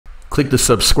Click the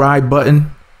subscribe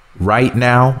button right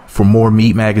now for more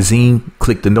Meat Magazine.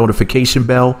 Click the notification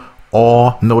bell,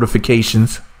 all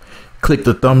notifications. Click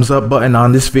the thumbs up button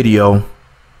on this video.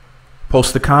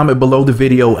 Post a comment below the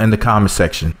video in the comment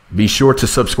section. Be sure to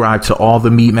subscribe to all the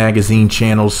Meat Magazine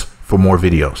channels for more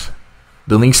videos.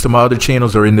 The links to my other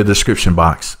channels are in the description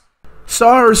box. So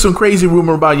I heard some crazy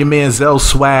rumor about your man Zell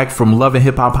Swag from Love and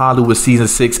Hip Hop Hollywood season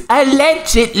 6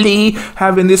 allegedly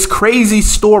having this crazy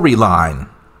storyline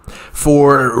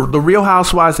for the Real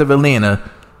Housewives of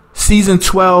Atlanta season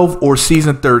 12 or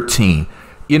season 13.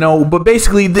 You know, but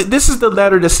basically this is the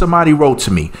letter that somebody wrote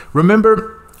to me.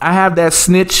 Remember, I have that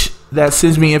snitch that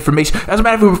sends me information. As a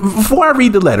matter of fact, before I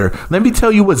read the letter, let me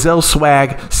tell you what Zell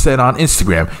Swag said on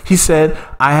Instagram. He said,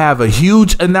 I have a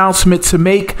huge announcement to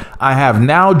make. I have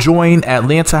now joined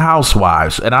Atlanta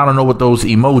Housewives. And I don't know what those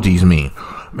emojis mean.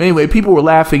 Anyway, people were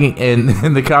laughing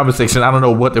in the comment section. I don't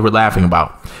know what they were laughing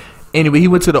about. Anyway, he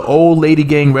went to the Old Lady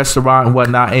Gang restaurant and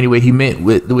whatnot. Anyway, he met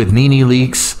with Nene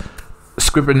Leakes,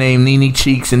 scripper named Nene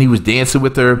Cheeks, and he was dancing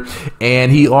with her.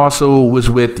 And he also was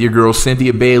with your girl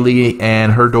Cynthia Bailey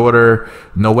and her daughter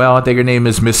Noelle. I think her name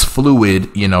is Miss Fluid.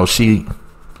 You know, you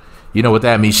know what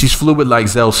that means. She's fluid like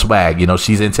Zell Swag. You know,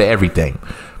 she's into everything.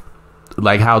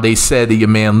 Like how they said that your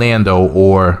man Lando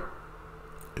or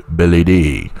Billy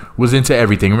D was into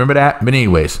everything. Remember that? But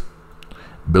anyways,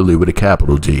 Billy with a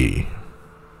capital D.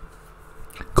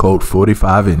 Code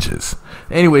 45 inches.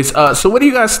 Anyways, so what do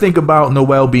you guys think about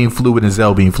Noelle being fluid and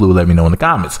Zell being fluid? Let me know in the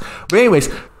comments. But anyways,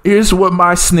 here's what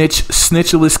my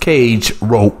Snitchless Cage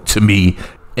wrote to me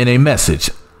in a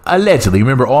message. Allegedly.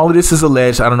 Remember, all of this is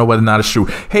alleged. I don't know whether or not it's true.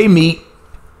 Hey, Meat,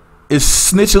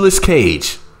 it's Snitchless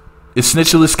Cage. It's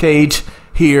Snitchless Cage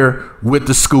here with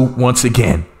the scoop once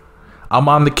again. I'm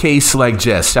on the case like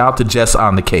Jess. Shout out to Jess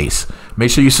on the case.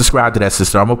 Make sure you subscribe to that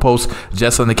sister. I'm going to post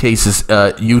Jess on the case's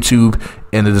YouTube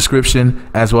in the description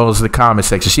as well as the comment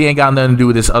section. She ain't got nothing to do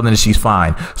with this other than she's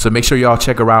fine. So make sure y'all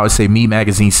check her out and say Meat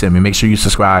Magazine sent me. Make sure you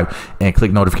subscribe and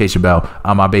click notification bell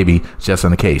on my baby Jess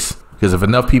on the case. Because if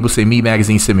enough people say Meat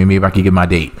Magazine sent me, maybe I can get my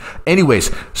date.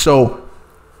 Anyways, so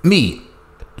Meat,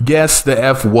 guess the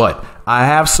F what? I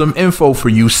have some info for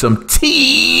you, some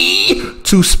tea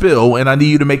to spill, and I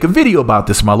need you to make a video about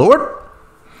this, my lord.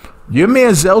 Your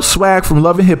man Zell Swag from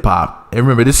Love and Hip Hop, and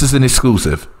remember, this is an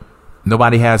exclusive.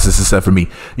 Nobody has this except for me.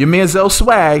 Your man Zell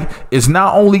Swag is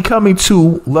not only coming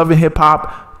to Love and Hip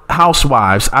Hop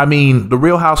Housewives, I mean the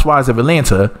Real Housewives of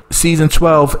Atlanta, season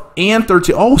 12 and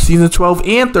 13. Oh, season 12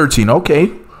 and 13.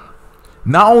 Okay.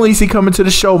 Not only is he coming to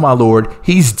the show, my lord,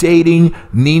 he's dating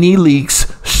Nene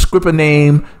Leakes, scripper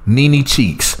name Nene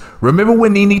Cheeks. Remember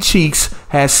when Nene Cheeks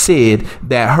has said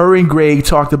that her and Greg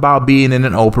talked about being in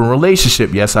an open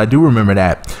relationship? Yes, I do remember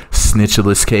that.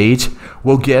 Snitchless Cage.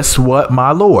 Well, guess what,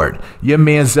 my lord? Your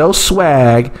man Zell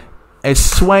Swag is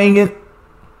swinging.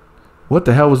 What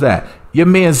the hell was that? Your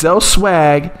man Zell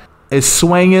Swag is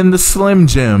swinging the Slim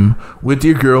Jim with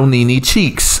your girl Nene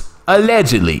Cheeks.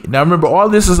 Allegedly. Now remember, all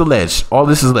this is alleged. All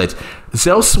this is alleged.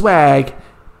 Zell Swag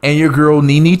and your girl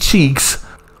Nene Cheeks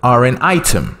are an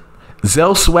item.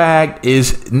 Zell Swag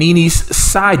is Nene's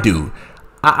side dude.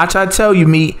 I try to tell you,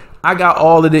 Meat, I got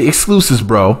all of the exclusives,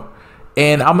 bro.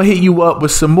 And I'm going to hit you up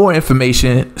with some more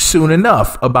information soon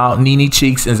enough about Nene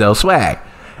Cheeks and Zell Swag.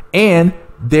 And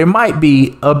there might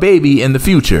be a baby in the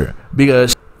future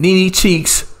because Nene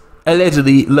Cheeks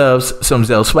allegedly loves some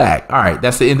Zell Swag. All right,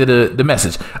 that's the end of the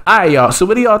message. All right, y'all. So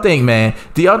what do y'all think, man?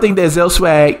 Do y'all think that Zell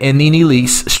Swag and Nene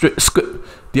Leakes,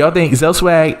 do y'all think Zell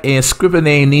Swag and scripper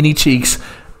name Nene Cheeks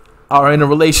are in a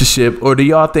relationship, or do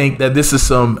y'all think that this is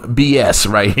some BS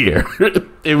right here?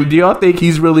 Do y'all think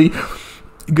he's really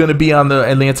gonna be on the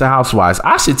Atlanta Housewives?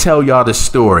 I should tell y'all the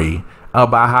story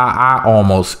about how I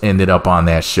almost ended up on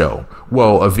that show.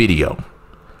 Well, a video.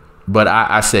 But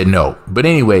I said no. But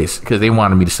anyways, because they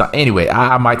wanted me to stop. Anyway,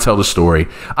 I might tell the story.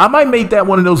 I might make that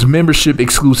one of those membership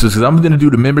exclusives, because I'm going to do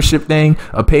the membership thing,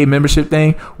 a paid membership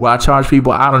thing, where I charge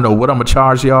people. I don't know what I'm going to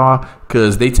charge y'all,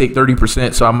 because they take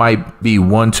 30%. So I might be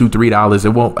 $1, $2, $3. It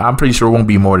won't. I'm pretty sure it won't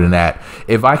be more than that.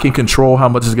 If I can control how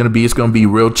much it's going to be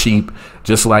real cheap,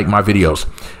 just like my videos.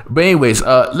 But anyways,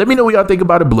 let me know what y'all think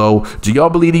about it below. Do y'all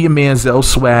believe that your man Zell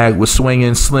Swag was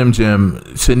swinging Slim Jim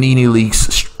to Nene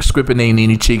Leakes, scripper name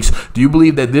Nene Cheeks? Do you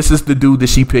believe that this is the dude that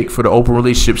she picked for the open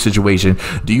relationship situation?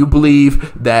 Do you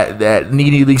believe that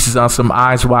Nene Leakes is on some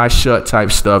eyes wide shut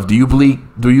type stuff? Do you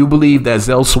believe that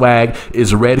Zell Swag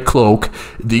is Red Cloak?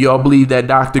 Do y'all believe that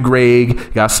Dr.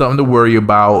 Greg got something to worry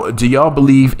about? Do y'all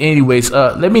believe? Anyways,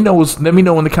 let me know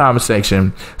in the comment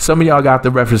section. Some of y'all got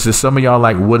the references. Some of y'all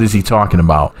like, what is he talking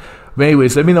about? But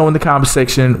anyways, let me know in the comment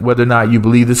section whether or not you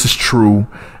believe this is true.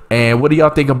 And what do y'all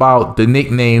think about the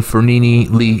nickname for Nene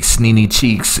Leakes, Nene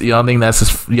Cheeks? Y'all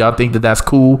think that's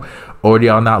cool? Or do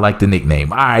y'all not like the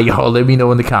nickname? All right, y'all, let me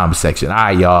know in the comment section. All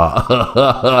right,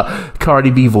 y'all. Cardi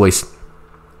B voice.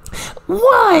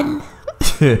 1.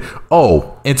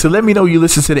 Oh, and to let me know you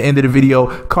listen to the end of the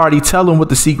video, Cardi, tell them what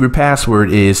the secret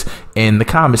password is in the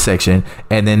comment section.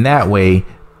 And then that way,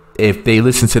 if they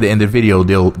listen to the end of the video,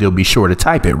 they'll be sure to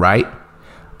type it, right?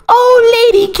 Old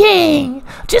Lady Gang,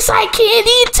 just like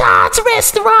Candy and Todd's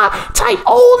restaurant. Type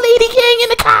Old Lady Gang in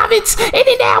the comments, and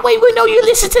then that way we'll know you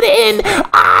listen to the end.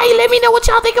 Alright, let me know what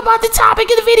y'all think about the topic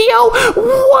of the video.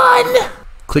 1.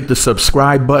 Click the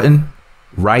subscribe button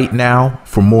right now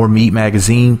for more Meat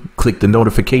Magazine. Click the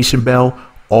notification bell,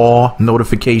 all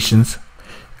notifications.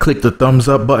 Click the thumbs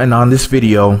up button on this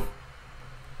video.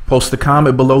 Post a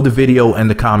comment below the video in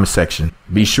the comment section.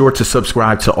 Be sure to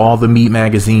subscribe to all the Meat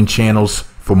Magazine channels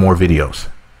for more videos.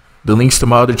 The links to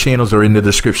my other channels are in the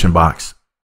description box.